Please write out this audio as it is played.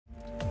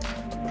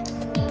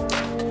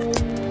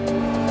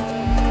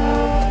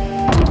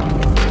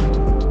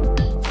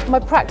My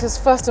practice,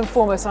 first and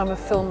foremost, I'm a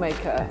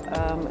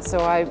filmmaker, so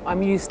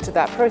I'm used to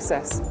that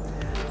process.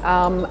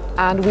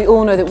 And we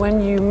all know that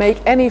when you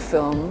make any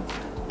film,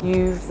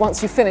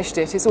 once you've finished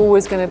it, it's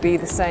always going to be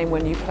the same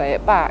when you play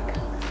it back.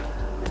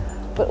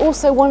 But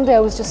also one day I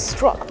was just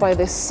struck by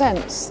this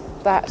sense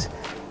that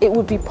it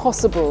would be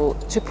possible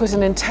to put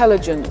an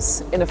intelligence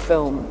in a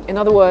film. In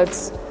other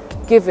words,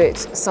 give it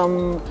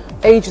some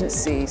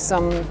agency,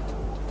 some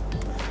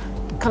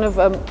kind of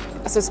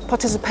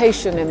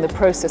participation in the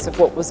process of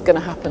what was going to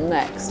happen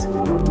next.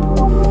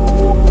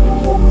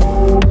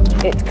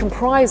 It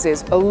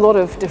comprises a lot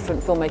of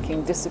different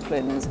filmmaking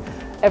disciplines,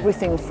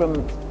 everything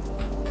from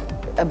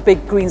a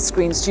big green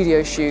screen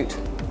studio shoot,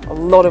 a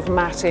lot of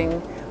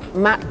matting,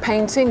 matte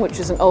painting, which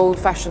is an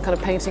old-fashioned kind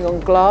of painting on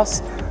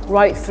glass,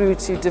 right through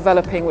to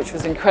developing, which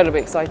was incredibly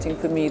exciting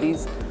for me,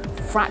 these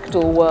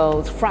fractal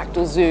worlds,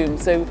 fractal zoom.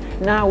 So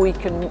now we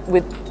can,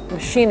 with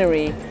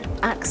machinery,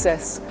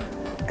 access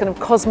kind of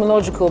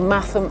cosmological,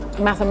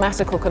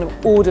 mathematical kind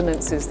of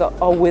ordinances that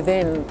are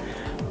within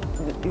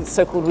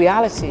so-called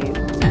reality.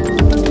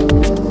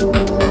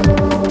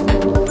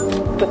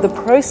 But the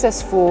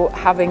process for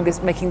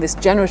making this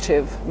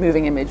generative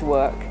moving image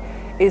work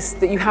is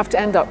that you have to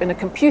end up in a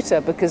computer,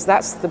 because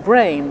that's the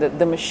brain, that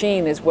the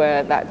machine is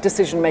where that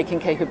decision-making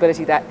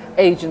capability, that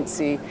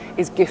agency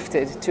is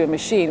gifted to a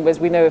machine, whereas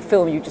we know a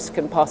film, you just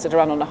can pass it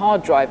around on a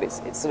hard drive, it's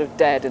sort of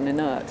dead and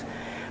inert.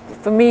 But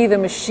for me, the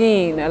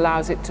machine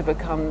allows it to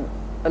become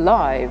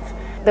alive.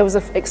 There was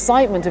an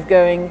excitement of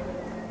going,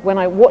 when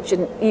I watch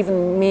it,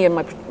 even me and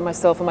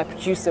myself and my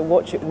producer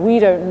watch it, we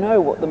don't know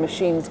what the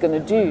machine's going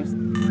to do.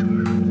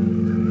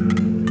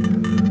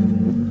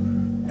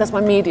 That's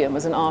my medium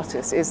as an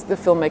artist, is the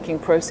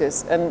filmmaking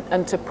process,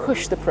 and to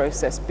push the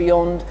process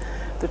beyond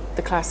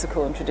the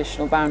classical and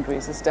traditional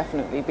boundaries has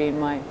definitely been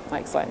my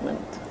excitement.